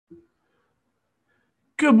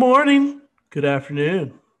Good morning. Good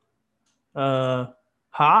afternoon. Hi.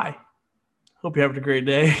 Hope you're having a great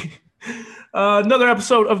day. Another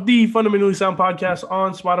episode of the Fundamentally Sound Podcast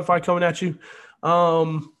on Spotify coming at you.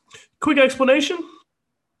 Quick explanation.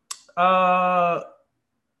 Uh,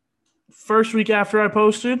 First week after I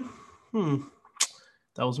posted, that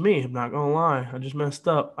was me. I'm not gonna lie. I just messed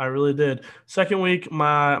up. I really did. Second week,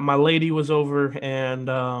 my lady was over,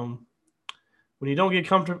 and when you don't get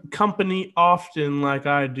company often like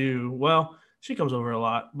I do, well, she comes over a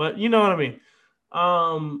lot, but you know what I mean.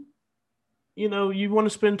 Um, you want to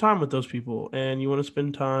spend time with those people, and you want to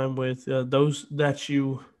spend time with those that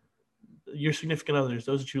your significant others,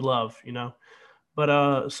 those that you love.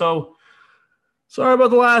 But so sorry about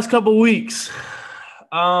the last couple weeks.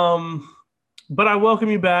 Um, but I welcome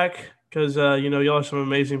you back because y'all are some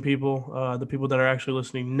amazing people. The people that are actually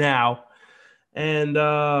listening now. And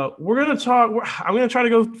we're gonna talk. I'm gonna try to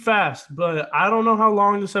go fast, but I don't know how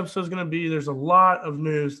long this episode is gonna be. There's a lot of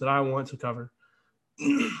news that I want to cover.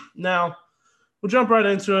 Now, we'll jump right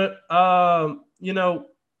into it.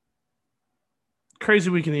 Crazy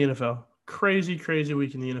week in the NFL. Crazy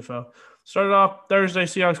week in the NFL. Started off Thursday,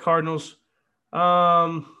 Seahawks Cardinals.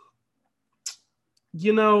 Um,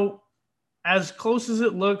 you know, as close as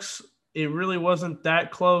it looks, it really wasn't that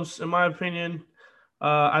close, in my opinion.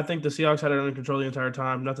 I think the Seahawks had it under control the entire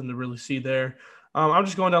time. Nothing to really see there. I'm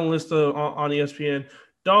just going down the list on ESPN.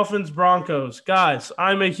 Dolphins, Broncos. Guys,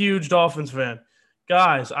 I'm a huge Dolphins fan.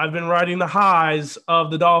 Guys, I've been riding the highs of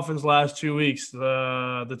the Dolphins last 2 weeks.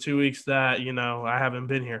 The 2 weeks that, I haven't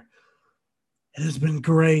been here. It has been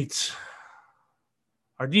great.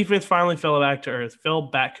 Our defense finally fell back to earth.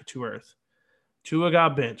 Tua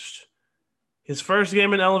got benched. His first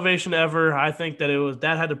game in elevation ever. I think that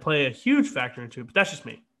had to play a huge factor into it, but that's just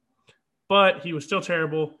me. But he was still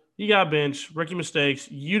terrible. He got benched. Rookie mistakes.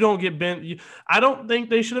 You don't get benched. I don't think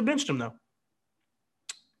they should have benched him, though.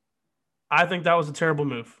 I think that was a terrible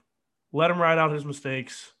move. Let him ride out his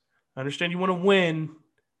mistakes. I understand you want to win,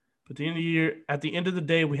 but at the end of the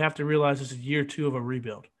day, we have to realize this is year 2 of a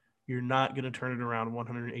rebuild. You're not going to turn it around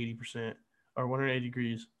 180% or 180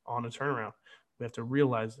 degrees on a turnaround. We have to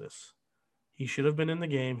realize this. He should have been in the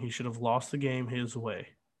game. He should have lost the game his way.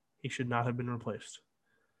 He should not have been replaced.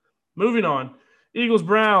 Moving on. Eagles,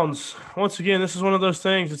 Browns. Once again, this is one of those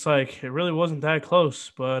things. It's like it really wasn't that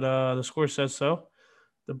close, but the score says so.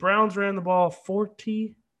 The Browns ran the ball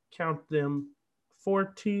 40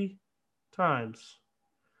 times.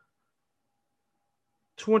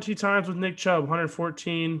 20 times with Nick Chubb,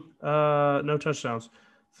 114, no touchdowns.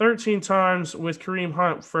 13 times with Kareem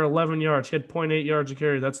Hunt for 11 yards. He had 0.8 yards a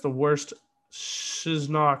carry. That's the worst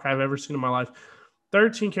shiznock I've ever seen in my life.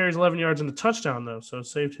 13 carries, 11 yards, and a touchdown, though. So it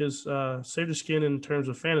saved his skin in terms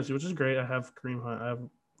of fantasy, which is great. I have Kareem Hunt. I have,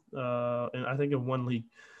 and I think in one league.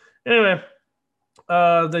 Anyway,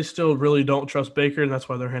 they still really don't trust Baker, and that's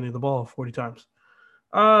why they're handing the ball 40 times.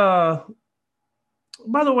 By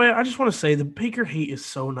the way, I just want to say the Baker hate is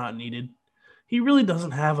so not needed. He really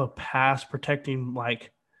doesn't have a pass protecting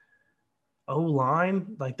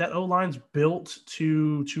O-line. Like that O-line's built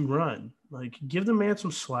to run. Like give the man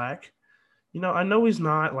some slack. I know he's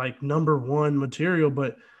not like number one material,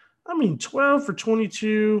 but 12 for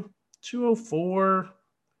 22, 204,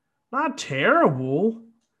 not terrible.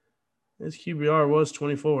 His QBR was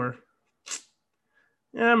 24.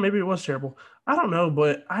 Yeah, maybe it was terrible. I don't know,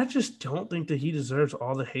 but I just don't think that he deserves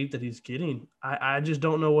all the hate that he's getting. I just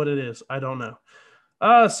don't know what it is. I don't know.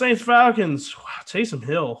 Saints Falcons. Wow, Taysom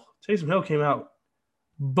Hill. Taysom Hill came out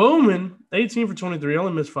booming. 18 for 23.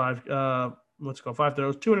 Only missed 5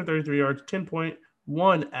 throws. 233 yards.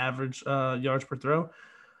 10.1 average yards per throw.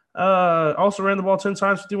 Also ran the ball 10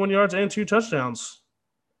 times, 51 yards, and 2 touchdowns.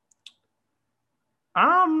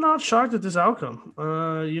 I'm not shocked at this outcome.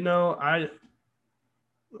 I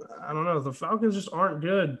don't know. The Falcons just aren't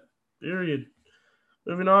good, period.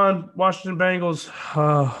 Moving on, Washington Bengals.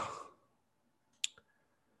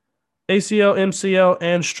 ACL, MCL,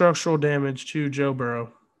 and structural damage to Joe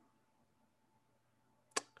Burrow.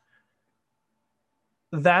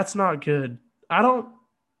 That's not good. I'm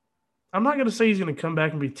not going to say he's going to come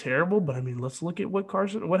back and be terrible, but let's look at what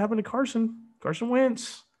happened to Carson. Carson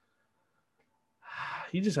Wentz.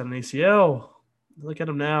 He just had an ACL. Look at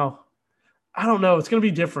him now. I don't know. It's going to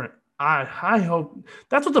be different. I hope.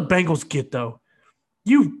 That's what the Bengals get, though.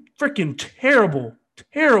 You freaking terrible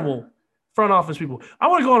front office people. I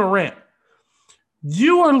want to go on a rant.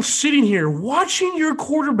 You are sitting here watching your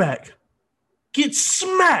quarterback get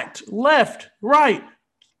smacked left, right,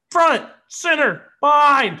 front, center,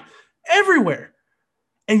 behind, everywhere.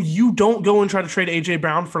 And you don't go and try to trade A.J.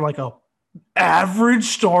 Brown for like a average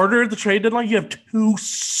starter at the trade deadline. You have two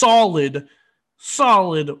solid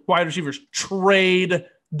wide receivers. Trade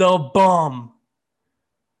the bum.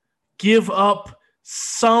 Give up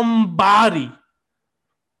somebody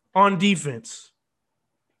on defense.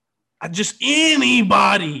 Just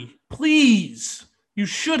anybody, please. You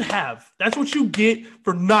should have. That's what you get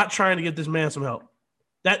for not trying to get this man some help.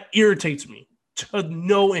 That irritates me to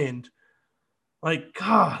no end. Like,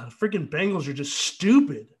 God, the freaking Bengals are just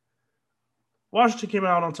stupid. Washington came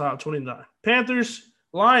out on top, 29. Panthers,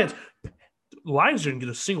 Lions. Lions didn't get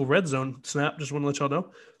a single red zone snap. Just want to let y'all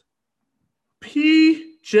know.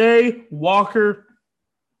 P.J. Walker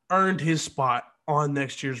earned his spot on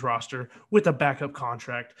next year's roster with a backup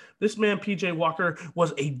contract. This man, P.J. Walker,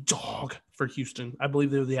 was a dog for Houston. I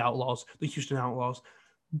believe they were the Outlaws, the Houston Outlaws.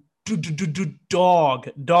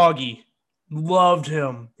 Doggy. Loved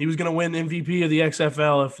him. He was going to win MVP of the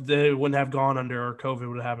XFL if they wouldn't have gone under or COVID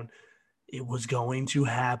would have happened. It was going to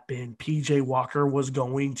happen. P.J. Walker was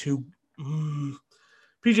going to.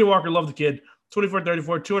 P.J. Walker, loved the kid.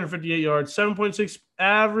 24-34, 258 yards, 7.6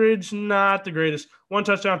 average, not the greatest. One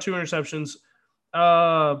touchdown, two interceptions.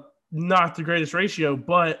 Not the greatest ratio,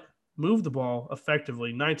 but moved the ball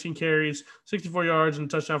effectively. 19 carries, 64 yards, and a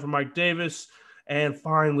touchdown for Mike Davis. And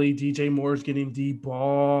finally, DJ Moore's getting the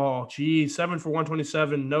ball. Geez, 7 for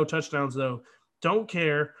 127. No touchdowns, though. Don't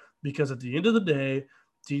care because at the end of the day,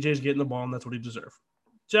 DJ's getting the ball, and that's what he deserves.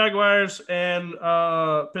 Jaguars and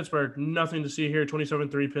Pittsburgh, nothing to see here.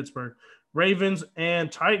 27-3 Pittsburgh. Ravens and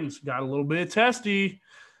Titans got a little bit testy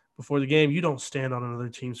before the game. You don't stand on another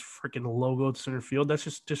team's freaking logo at center field. That's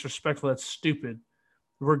just disrespectful. That's stupid,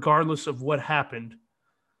 regardless of what happened.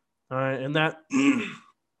 All right, and that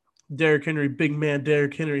Derrick Henry, big man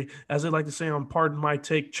Derrick Henry, as they like to say on Pardon My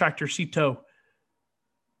Take, Tractorcito.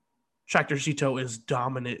 Tractorcito is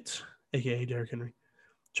dominant, a.k.a. Derrick Henry.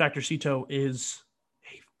 Tractorcito is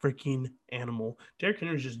a freaking animal. Derrick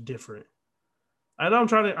Henry is just different. I know I'm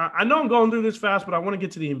going through this fast, but I want to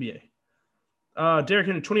get to the NBA. Derrick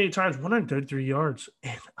Henry, 28 times, 133 yards,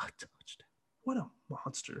 and a touchdown. What a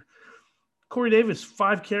monster. Corey Davis,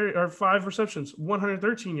 5 receptions,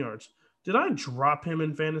 113 yards. Did I drop him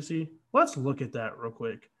in fantasy? Let's look at that real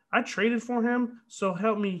quick. I traded for him, so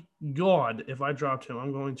help me God if I dropped him.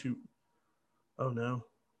 I'm going to – oh, no.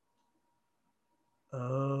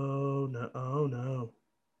 Oh, no. Oh, no.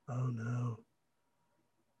 Oh, no.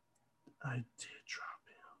 I did drop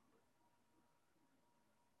him.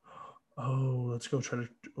 Oh, let's go try to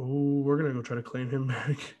 – oh, we're going to go try to claim him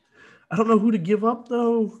back. I don't know who to give up,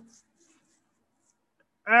 though.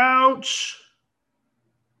 Ouch.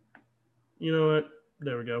 You know what?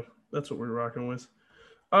 There we go. That's what we're rocking with.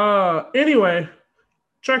 Anyway,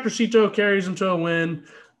 Tractorcito carries him to a win.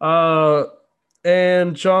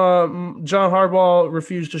 And John Harbaugh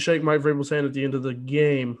refused to shake Mike Vrabel's hand at the end of the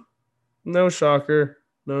game. No shocker.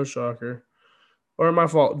 Or my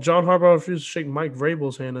fault. John Harbaugh refused to shake Mike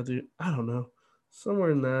Vrabel's hand at the – I don't know. Somewhere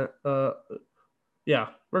in that. Yeah,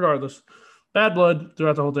 regardless. Bad blood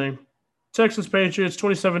throughout the whole thing. Texans, Patriots,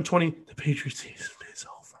 27-20. The Patriots season is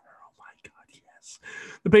over. Oh, my God, yes.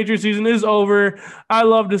 The Patriots season is over. I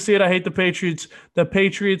love to see it. I hate the Patriots. The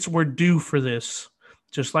Patriots were due for this.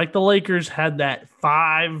 Just like the Lakers had that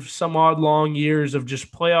 5-some-odd long years of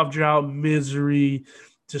just playoff drought, misery,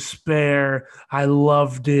 despair. I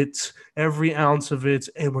loved it, every ounce of it.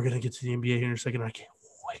 And we're going to get to the NBA here in a second. I can't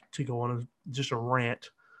wait to go on just a rant.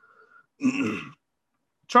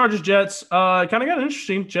 Chargers, Jets, kind of got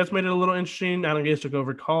interesting. Jets made it a little interesting. Adam Gase took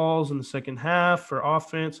over calls in the second half for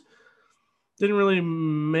offense. Didn't really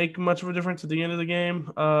make much of a difference at the end of the game.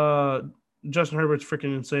 Justin Herbert's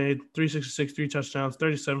freaking insane. 366, 3 touchdowns,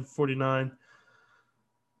 37-49.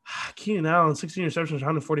 Keenan Allen, 16 receptions,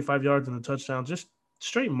 145 yards and a touchdown. Just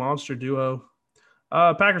straight monster duo.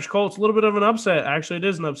 Packers, Colts, a little bit of an upset. Actually, it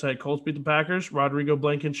is an upset. Colts beat the Packers. Rodrigo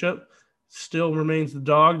Blankenship still remains the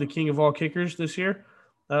dog, the king of all kickers this year.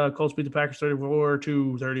 Colts beat the Packers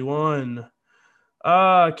 34-31.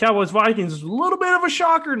 Cowboys, Vikings, a little bit of a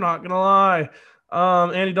shocker, not going to lie.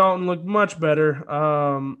 Andy Dalton looked much better.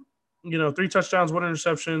 3 touchdowns, 1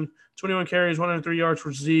 interception, 21 carries, 103 yards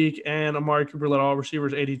for Zeke, and Amari Cooper led all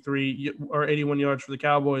receivers 81 yards for the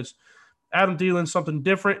Cowboys. Adam Thielen, something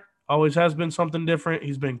different. Always has been something different.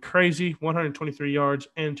 He's been crazy. 123 yards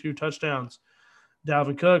and 2 touchdowns.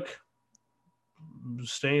 Dalvin Cook,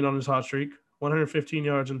 staying on his hot streak. 115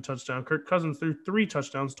 yards and a touchdown. Kirk Cousins threw 3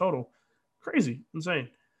 touchdowns total. Crazy. Insane.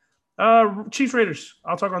 Chiefs Raiders.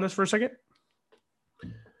 I'll talk on this for a second.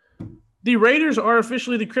 The Raiders are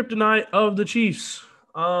officially the kryptonite of the Chiefs.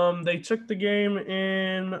 They took the game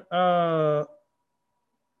in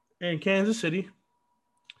Kansas City.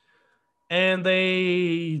 And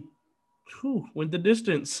they went the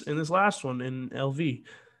distance in this last one in LV.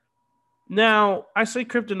 Now, I say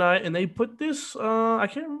kryptonite, and they put this, I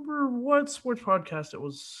can't remember what sports podcast it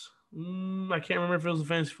was. I can't remember if it was the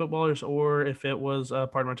Fantasy Footballers or if it was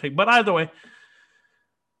part of my take. But either way,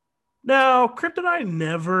 now, kryptonite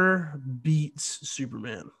never beats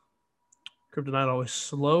Superman. Kryptonite always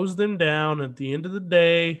slows them down. At the end of the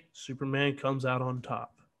day, Superman comes out on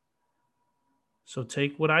top. So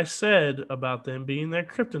take what I said about them being their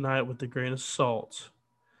kryptonite with a grain of salt.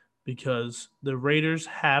 Because the Raiders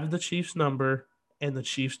have the Chiefs' number, and the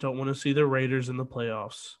Chiefs don't want to see the Raiders in the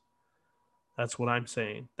playoffs. That's what I'm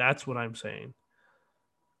saying.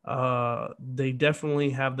 They definitely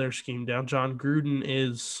have their scheme down. John Gruden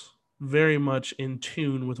is very much in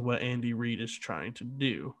tune with what Andy Reid is trying to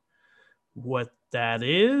do. What that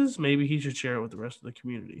is, maybe he should share it with the rest of the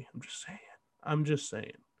community. I'm just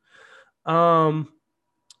saying.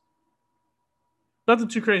 Nothing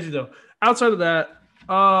too crazy though. Outside of that,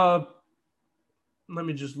 let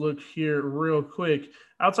me just look here real quick.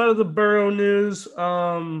 Outside of the Burrow news,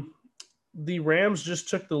 the Rams just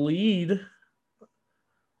took the lead.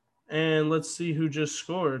 And let's see who just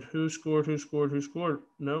scored. Who scored?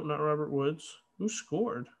 No, not Robert Woods. Who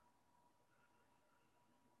scored?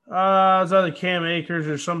 It's either Cam Akers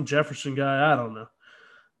or some Jefferson guy. I don't know.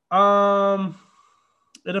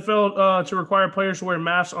 NFL to require players to wear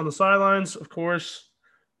masks on the sidelines, of course.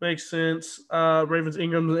 Makes sense. Ravens,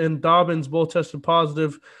 Ingram, and Dobbins both tested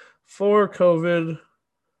positive for COVID.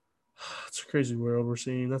 It's a crazy world we're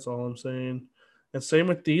seeing. That's all I'm saying. And same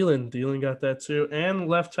with Thielen. Thielen got that too. And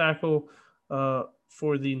left tackle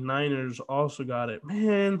for the Niners also got it.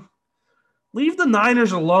 Man, leave the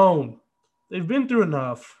Niners alone. They've been through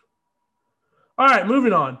enough. All right,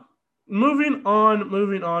 moving on. Let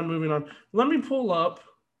me pull up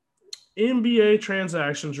NBA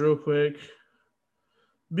transactions real quick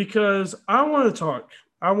because I want to talk.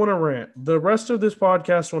 I want to rant. The rest of this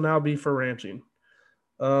podcast will now be for ranting.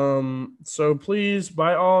 So please,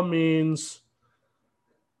 by all means,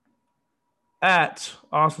 at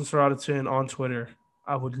Austen Serrata 10 on Twitter,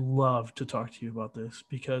 I would love to talk to you about this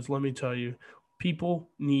because let me tell you,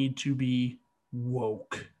 people need to be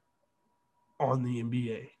woke on the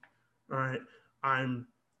NBA. All right. I'm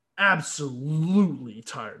absolutely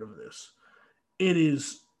tired of this. It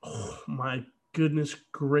is, oh my goodness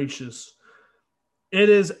gracious. It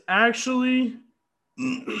is actually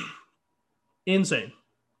insane.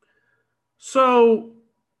 So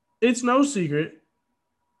it's no secret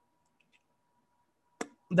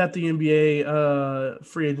that the NBA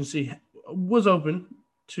free agency was open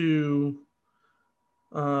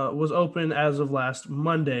as of last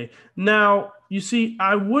Monday. Now, you see,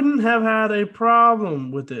 I wouldn't have had a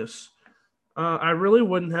problem with this. I really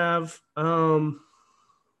wouldn't have. I'm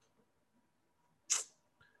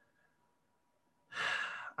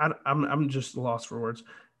just lost for words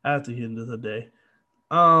at the end of the day.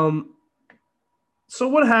 So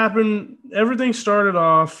what happened? Everything started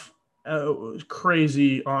off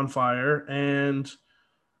crazy on fire, and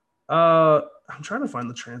I'm trying to find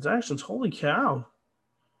the transactions. Holy cow!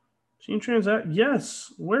 Team transact?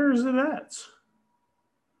 Yes. Where is it at?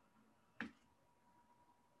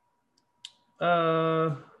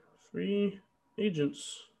 Free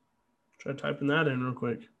agents. Try typing that in real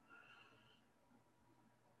quick.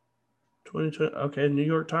 2020. Okay, New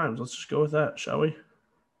York Times. Let's just go with that, shall we?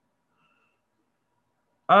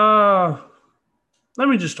 Let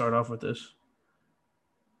me just start off with this.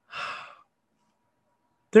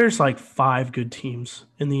 There's like 5 good teams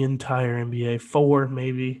in the entire NBA. 4,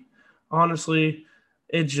 maybe. Honestly,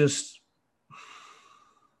 it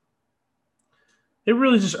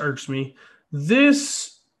really just irks me.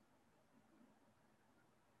 It's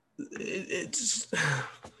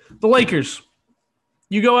the Lakers.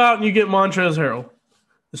 You go out and you get Montrezl Harrell.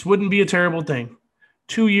 This wouldn't be a terrible thing.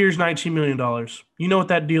 2 years, $19 million. You know what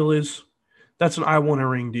that deal is? That's an I want a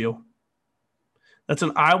ring deal. I'm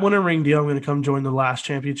going to come join the last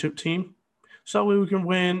championship team. So we can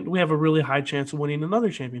win. We have a really high chance of winning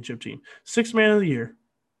another championship team. 6th man of the year.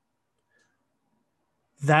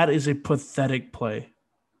 That is a pathetic play.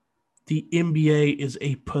 The NBA is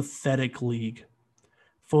a pathetic league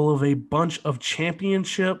full of a bunch of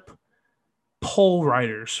championship poll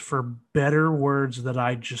writers, for better words that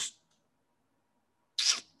I just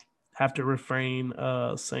have to refrain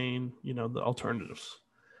saying, the alternatives.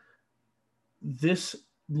 This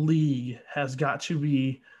league has got to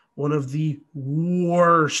be one of the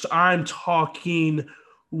worst. I'm talking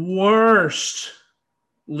worst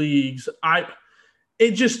leagues.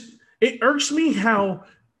 It irks me how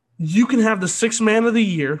you can have the 6th man of the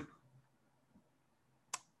year,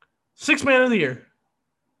 Sixth man of the year.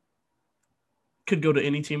 Could go to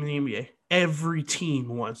any team in the NBA. Every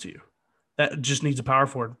team wants you. That just needs a power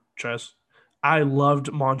forward, Trez. I loved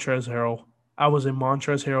Montrezl Harrell. I was a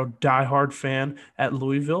Montrezl Harrell diehard fan at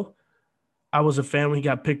Louisville. I was a fan when he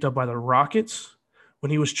got picked up by the Rockets. When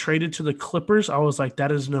he was traded to the Clippers, I was like,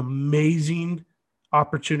 that is an amazing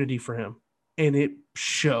opportunity for him. And it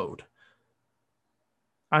showed.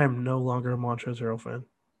 I am no longer a Montrezl Harrell fan.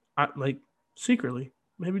 I like secretly,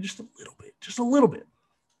 maybe just a little bit, just a little bit.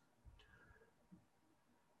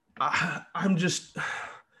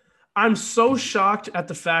 I'm so shocked at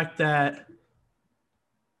the fact that,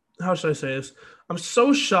 how should I say this? I'm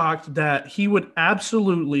so shocked that he would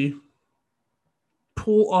absolutely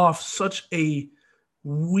pull off such a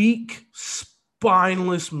weak,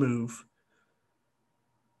 spineless move.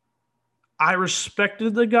 I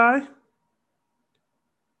respected the guy.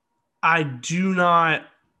 I do not,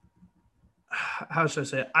 how should I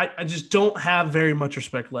say it? I just don't have very much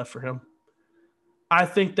respect left for him. I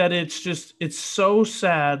think that it's so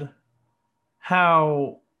sad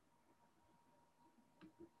how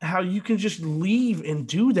you can just leave and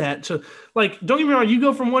do that to, like, don't get me wrong, you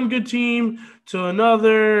go from one good team to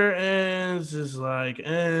another and it's just like,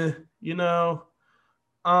 you know.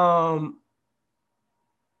 I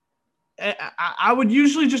would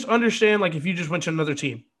usually just understand, like, if you just went to another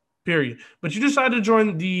team, period. But you decided to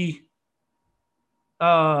join the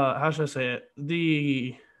how should I say it?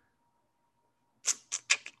 The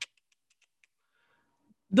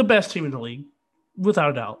best team in the league, without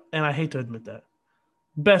a doubt. And I hate to admit that.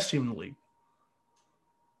 Best team in the league.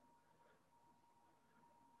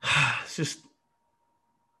 It's just,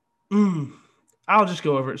 I'll just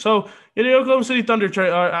go over it. So, in the Oklahoma City Thunder trade,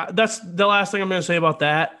 that's the last thing I'm going to say about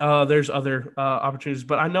that. There's other opportunities,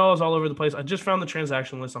 but I know I was all over the place. I just found the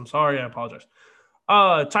transaction list. I'm sorry. I apologize.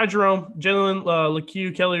 Ty Jerome, Jalen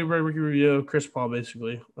LeCue, Kelly Oubre, Ricky Rubio, Chris Paul,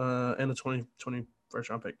 basically, and a 2020 first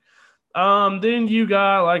round pick. Then you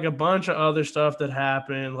got like a bunch of other stuff that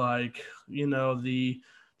happened, like, the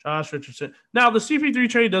Josh Richardson. Now the CP3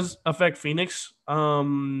 trade does affect Phoenix.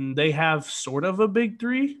 They have sort of a big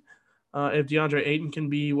three. If DeAndre Ayton can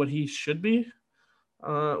be what he should be,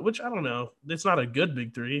 which I don't know. It's not a good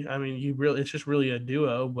big three. I mean, it's just really a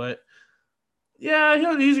duo, but yeah,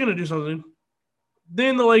 he's gonna do something.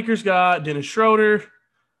 Then the Lakers got Dennis Schroeder.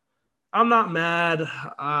 I'm not mad.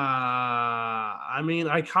 I mean,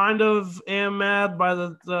 I kind of am mad by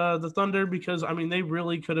the Thunder because, I mean, they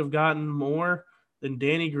really could have gotten more than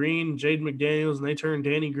Danny Green and Jaden McDaniels, and they turned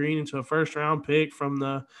Danny Green into a first-round pick for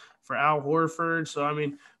Al Horford. So, I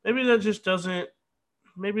mean, maybe that just doesn't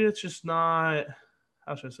 – maybe it's just not –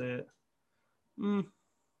 how should I say it?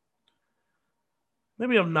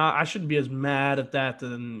 Maybe I'm not – I shouldn't be as mad at that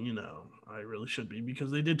than, I really should be, because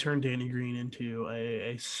they did turn Danny Green into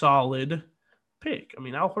a solid pick. I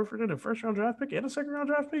mean, Al Horford did a first-round draft pick and a second-round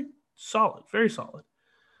draft pick. Solid, very solid.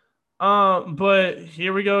 But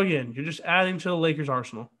here we go again. You're just adding to the Lakers'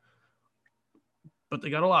 arsenal. But they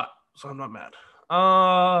got a lot, so I'm not mad.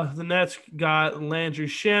 The Nets got Landry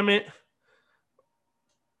Shamet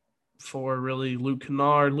for really Luke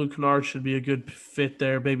Kennard. Luke Kennard should be a good fit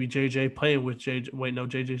there. Baby JJ playing with JJ. Wait, no,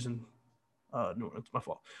 JJ's in no, it's my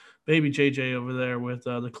fault. Baby JJ over there with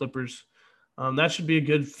the Clippers. That should be a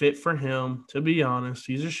good fit for him, to be honest.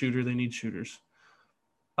 He's a shooter. They need shooters.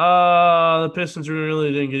 The Pistons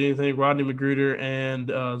really didn't get anything. Rodney McGruder and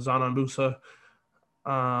Zanan Musa.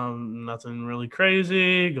 Nothing really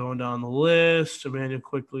crazy. Going down the list. Emmanuel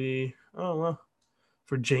quickly. Oh, well.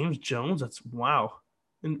 For James Jones, that's wow.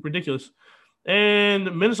 And ridiculous.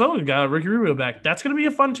 And Minnesota got Ricky Rubio back. That's going to be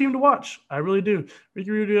a fun team to watch. I really do.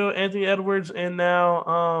 Ricky Rubio, Anthony Edwards, and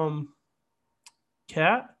now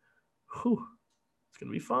Cat. Whew. It's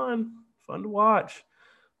going to be fun. Fun to watch.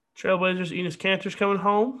 Trailblazers, Enes Kanter's coming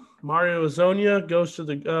home. Mario Azonia goes to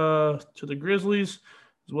the Grizzlies,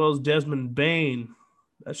 as well as Desmond Bane.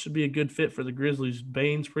 That should be a good fit for the Grizzlies.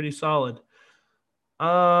 Bane's pretty solid.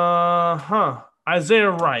 Isaiah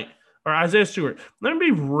Stewart. Let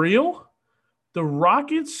me be real. The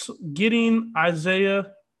Rockets getting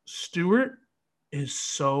Isaiah Stewart is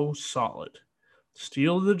so solid.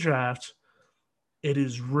 Steal of the draft. It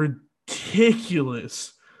is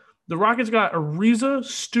ridiculous. The Rockets got Ariza,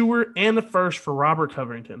 Stewart, and the first for Robert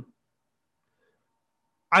Covington.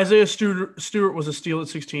 Isaiah Stewart was a steal at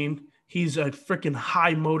 16. He's a freaking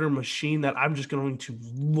high motor machine that I'm just going to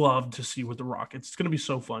love to see with the Rockets. It's going to be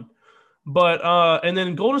so fun. But and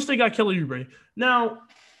then Golden State got Kelly Oubre. Now,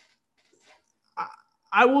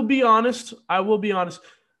 I will be honest.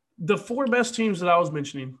 The four best teams that I was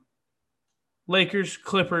mentioning: Lakers,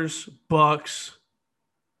 Clippers, Bucks.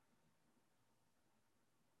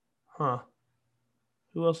 Huh.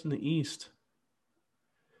 Who else in the East?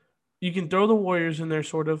 You can throw the Warriors in there,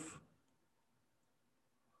 sort of.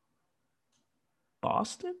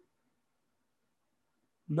 Boston?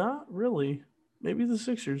 Not really. Maybe the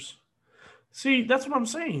Sixers. See, that's what I'm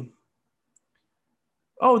saying.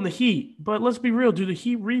 Oh, and the Heat. But let's be real. Do the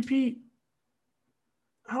Heat repeat?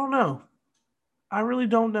 I don't know. I really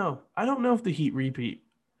don't know. I don't know if the Heat repeat.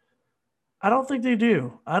 I don't think they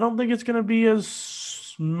do. I don't think it's going to be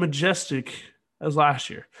as majestic as last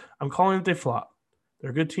year. I'm calling it they flop. They're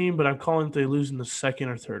a good team, but I'm calling it they lose in the second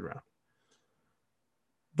or third round.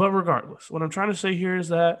 But regardless, what I'm trying to say here is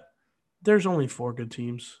that there's only 4 good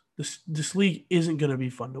teams. This league isn't going to be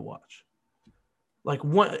fun to watch. Like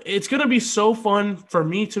it's going to be so fun for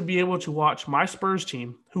me to be able to watch my Spurs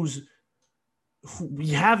team, who we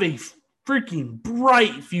have a freaking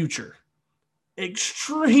bright future,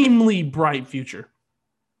 extremely bright future.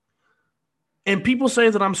 And people say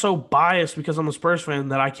that I'm so biased because I'm a Spurs fan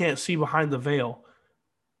that I can't see behind the veil.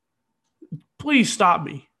 Please stop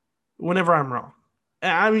me whenever I'm wrong.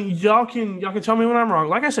 I mean, y'all can tell me when I'm wrong.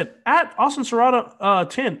 Like I said, at Austen Serrata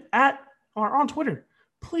 10 at or on Twitter.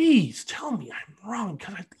 Please tell me I'm wrong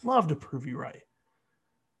because I'd love to prove you right.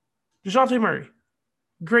 DeJounte Murray,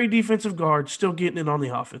 great defensive guard, still getting it on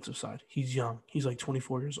the offensive side. He's young. He's like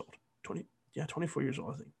 24 years old. 24 years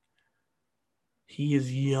old, I think. He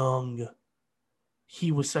is young.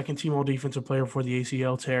 He was second team all defensive player for the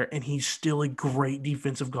ACL tear, and he's still a great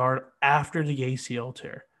defensive guard after the ACL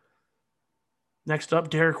tear. Next up,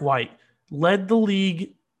 Derek White led the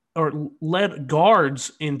league or led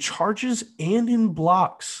guards in charges and in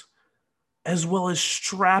blocks, as well as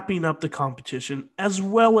strapping up the competition, as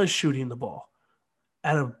well as shooting the ball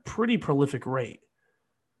at a pretty prolific rate.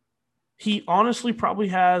 He honestly probably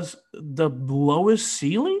has the lowest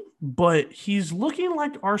ceiling, but he's looking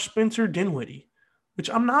like our Spencer Dinwiddie, which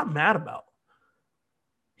I'm not mad about.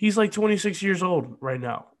 He's like 26 years old right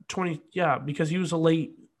now. Because he was a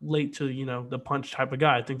late to, the punch type of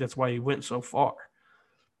guy. I think that's why he went so far.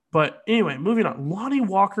 But anyway, moving on. Lonnie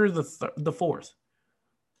Walker the fourth.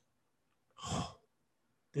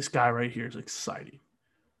 This guy right here is exciting.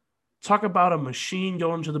 Talk about a machine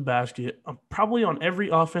going to the basket. Probably on every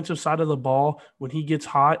offensive side of the ball, when he gets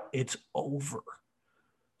hot, it's over.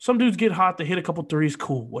 Some dudes get hot, they hit a couple threes,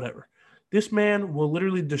 cool, whatever. This man will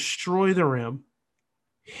literally destroy the rim,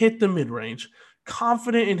 hit the mid-range,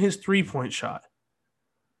 confident in his three-point shot.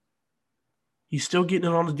 He's still getting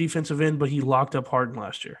it on the defensive end, but he locked up Harden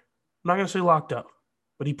last year. I'm not going to say locked up,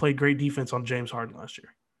 but he played great defense on James Harden last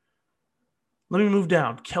year. Let me move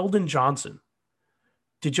down. Keldon Johnson.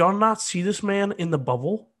 Did y'all not see this man in the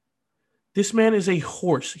bubble? This man is a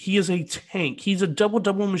horse. He is a tank. He's a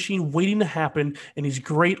double-double machine waiting to happen, and he's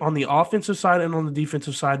great on the offensive side and on the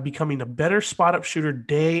defensive side, becoming a better spot-up shooter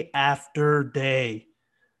day after day.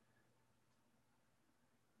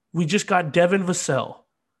 We just got Devin Vassell,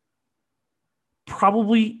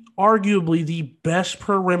 probably, arguably, the best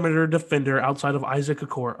perimeter defender outside of Isaac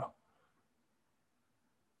Okoro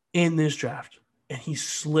in this draft, and he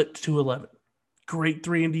slipped to 11. Great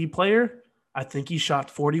 3-and-D player. I think he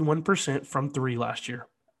shot 41% from 3 last year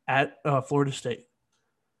at Florida State.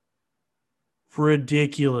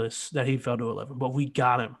 Ridiculous that he fell to 11, but we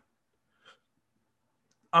got him.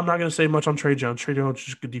 I'm not going to say much on Trey Jones. Trey Jones is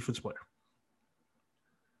just a good defense player.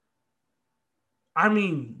 I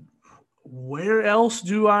mean, where else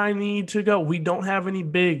do I need to go? We don't have any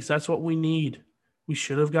bigs. That's what we need. We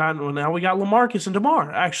should have gotten. Well, now we got LaMarcus and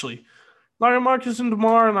DeMar, actually. LaMarcus and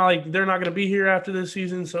DeMar, and they're not going to be here after this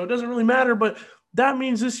season, so it doesn't really matter. But that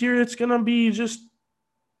means this year it's going to be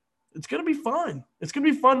it's going to be fun. It's going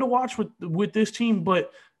to be fun to watch with this team,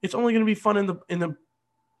 but it's only going to be fun in the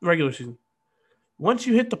regular season. Once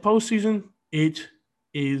you hit the postseason, it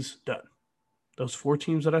is done. Those 4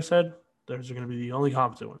 teams that I said, those are going to be the only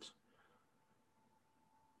competent ones.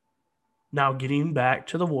 Now, getting back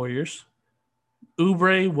to the Warriors,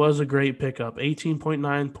 Oubre was a great pickup.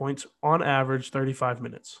 18.9 points on average, 35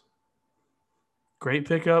 minutes. Great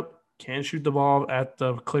pickup. Can shoot the ball at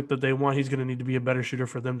the clip that they want. He's going to need to be a better shooter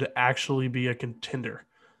for them to actually be a contender.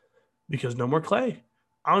 Because no more Clay.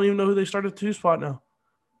 I don't even know who they started at the 2 spot now.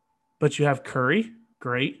 But you have Curry,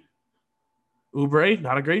 great. Oubre,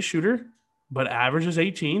 not a great shooter, but average is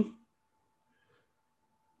 18.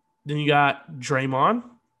 Then you got Draymond.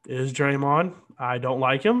 Is Draymond. I don't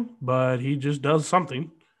like him, but he just does something.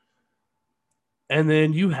 And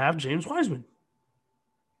then you have James Wiseman,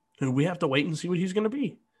 who we have to wait and see what he's going to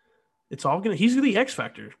be. He's the X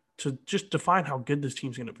factor to just define how good this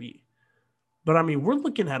team's going to be. But I mean, we're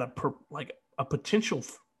looking at a potential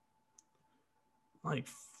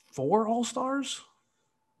 4 All-Stars.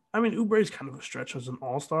 I mean, Oubre is kind of a stretch as an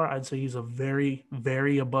all-star. I'd say he's a very,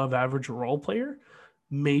 very above average role player,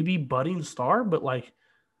 maybe budding star, but like,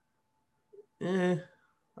 I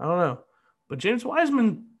don't know. But James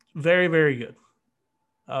Wiseman, very, very good.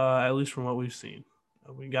 At least from what we've seen.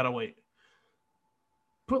 We gotta wait.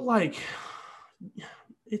 But like,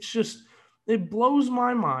 it's just it blows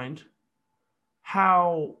my mind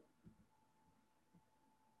how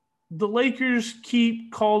the Lakers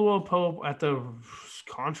keep Caldwell Pope at the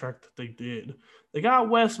contract that they did. They got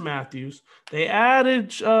Wes Matthews. They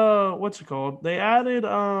added what's it called? They added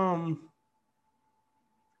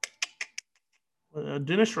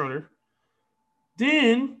Dennis Schroeder.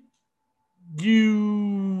 Then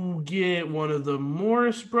you get one of the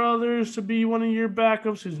Morris brothers to be one of your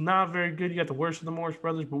backups who's not very good. You got the worst of the Morris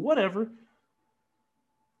brothers, but whatever.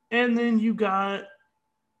 And then you got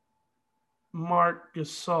Marc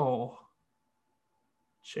Gasol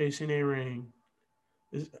chasing a ring.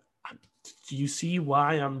 Do you see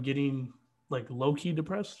why I'm getting like low-key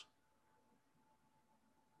depressed?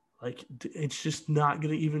 Like it's just not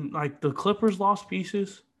gonna even like the Clippers lost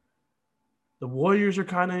pieces. The Warriors are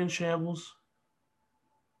kind of in shambles.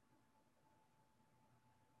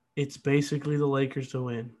 It's basically the Lakers to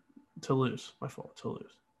win, to lose. My fault, to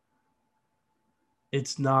lose.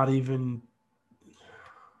 It's not even.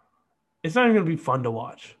 It's not even gonna be fun to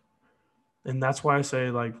watch, and that's why I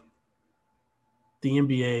say like the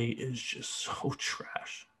NBA is just so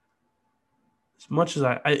trash. As much as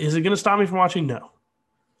is it gonna stop me from watching? No.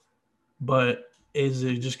 But is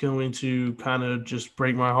it just going to kind of just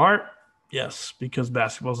break my heart? Yes, because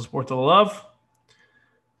basketball is a sport that I love.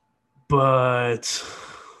 But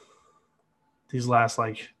these last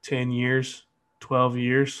like 10 years, 12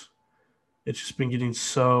 years, it's just been getting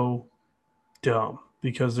so dumb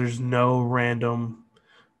because there's no randomness.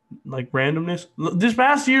 This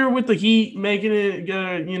past year with the Heat making it,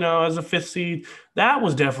 as a fifth seed, that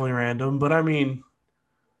was definitely random. But I mean,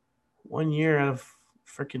 1 year out of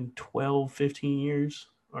freaking 12, 15 years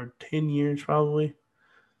or 10 years probably.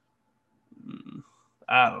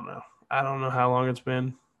 I don't know. I don't know how long it's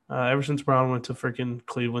been. Ever since Brown went to freaking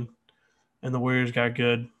Cleveland and the Warriors got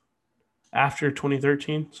good after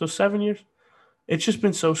 2013. So 7 years. It's just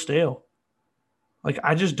been so stale. Like,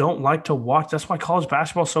 I just don't like to watch. That's why college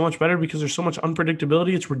basketball is so much better because there's so much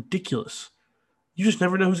unpredictability. It's ridiculous. You just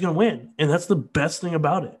never know who's going to win. And that's the best thing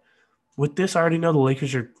about it. With this, I already know the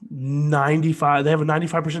Lakers are 95. They have a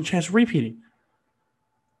 95% chance of repeating.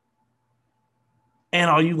 And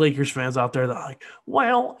all you Lakers fans out there that are like,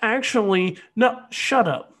 well, actually, no, shut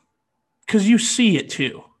up. Because you see it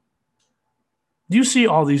too. You see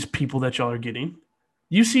all these people that y'all are getting.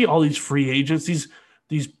 You see all these free agents,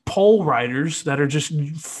 these poll writers that are just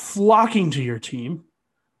flocking to your team.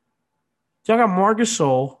 Y'all got Marc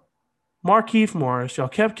Gasol, Markieff Morris. Y'all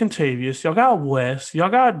kept Contavious. Y'all got West. Y'all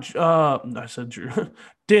got I said Drew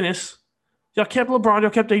Dennis. Y'all kept LeBron.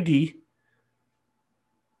 Y'all kept AD.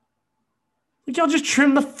 Like y'all just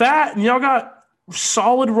trimmed the fat, and y'all got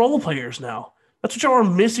solid role players now. That's what y'all were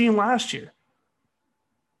missing last year.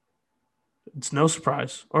 It's no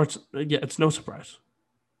surprise, or it's no surprise.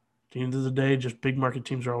 At the end of the day, just big market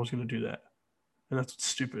teams are always going to do that, and that's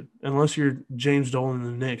stupid. Unless you're James Dolan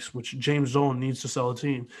and the Knicks, which James Dolan needs to sell a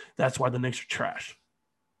team. That's why the Knicks are trash.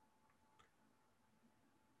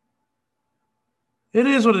 It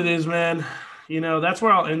is what it is, man. That's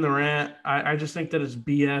where I'll end the rant. I just think that it's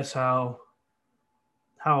BS how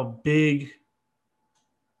big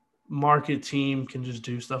market team can just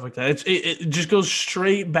do stuff like that. It just goes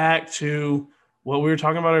straight back to what we were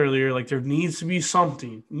talking about earlier. Like there needs to be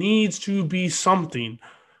something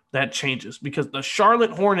that changes because the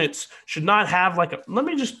Charlotte Hornets should not have like a. Let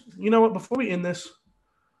me just, before we end this,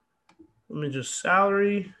 let me just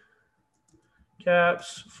salary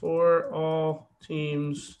caps for all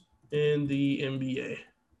teams in the NBA.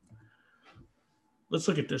 Let's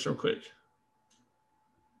look at this real quick.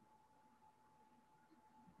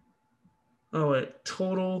 Oh wait,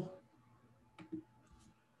 total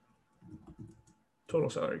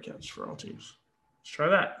salary caps for all teams. Let's try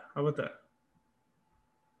that. How about that?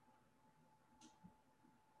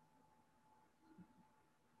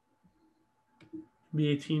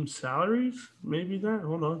 NBA team salaries? Maybe that.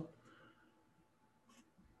 Hold on.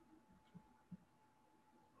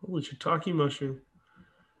 Holy shiitake mushroom.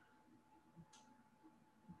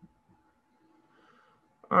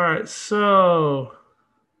 All right, so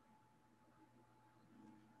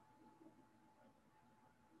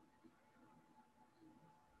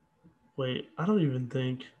wait, I don't even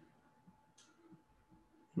think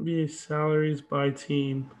NBA salaries by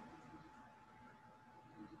team.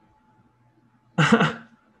 I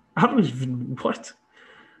don't even what.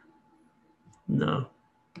 No,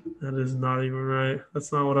 that is not even right.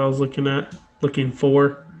 That's not what I was looking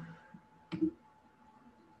for.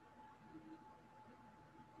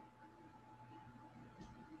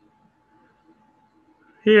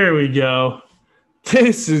 Here we go.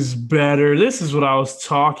 This is better. This is what I was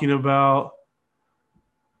talking about.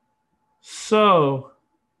 So,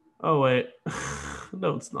 oh wait.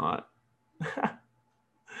 No, it's not.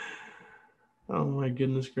 Oh my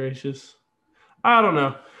goodness gracious. I don't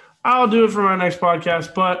know. I'll do it for my next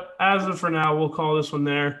podcast, but as of for now, we'll call this one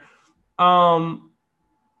there. Um,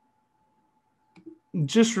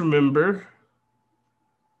 just remember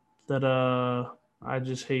that I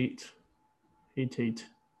just hate.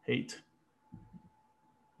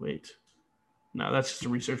 Wait. No, that's just a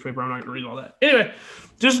research paper. I'm not gonna read all that. Anyway,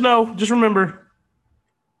 just remember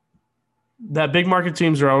that big market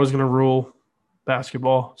teams are always gonna rule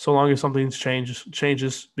basketball so long as something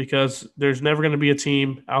changes because there's never going to be a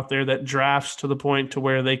team out there that drafts to the point to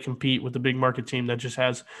where they compete with the big market team that just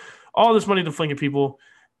has all this money to fling at people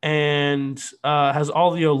and has all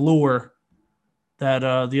the allure that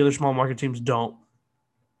the other small market teams don't.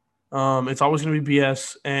 It's always going to be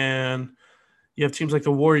BS, and you have teams like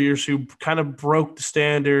the Warriors who kind of broke the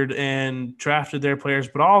standard and drafted their players,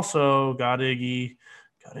 but also got Iggy,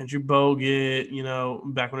 got Andrew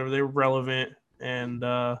Bogut, back whenever they were relevant, and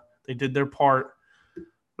they did their part. I'm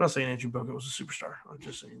not saying Andrew Bogut was a superstar. I'm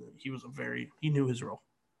just saying that he knew his role,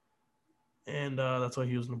 and that's why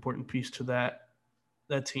he was an important piece to that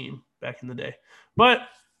team back in the day. But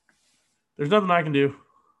there's nothing I can do.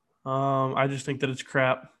 I just think that it's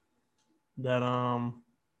crap that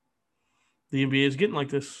the NBA is getting like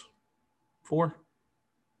this. 4,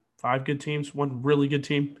 5 good teams, one really good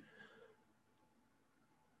team.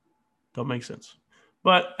 Don't make sense.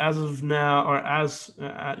 But as of now, or as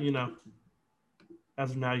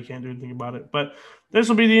as of now, you can't do anything about it. But this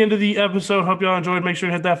will be the end of the episode. Hope y'all enjoyed. Make sure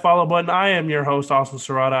to hit that follow button. I am your host, Austen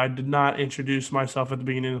Serrata. I did not introduce myself at the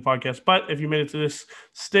beginning of the podcast, but if you made it to this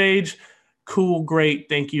stage, cool, great,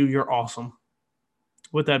 thank you. You're awesome.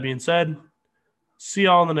 With that being said, see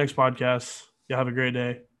y'all in the next podcast. Y'all have a great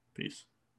day. Peace.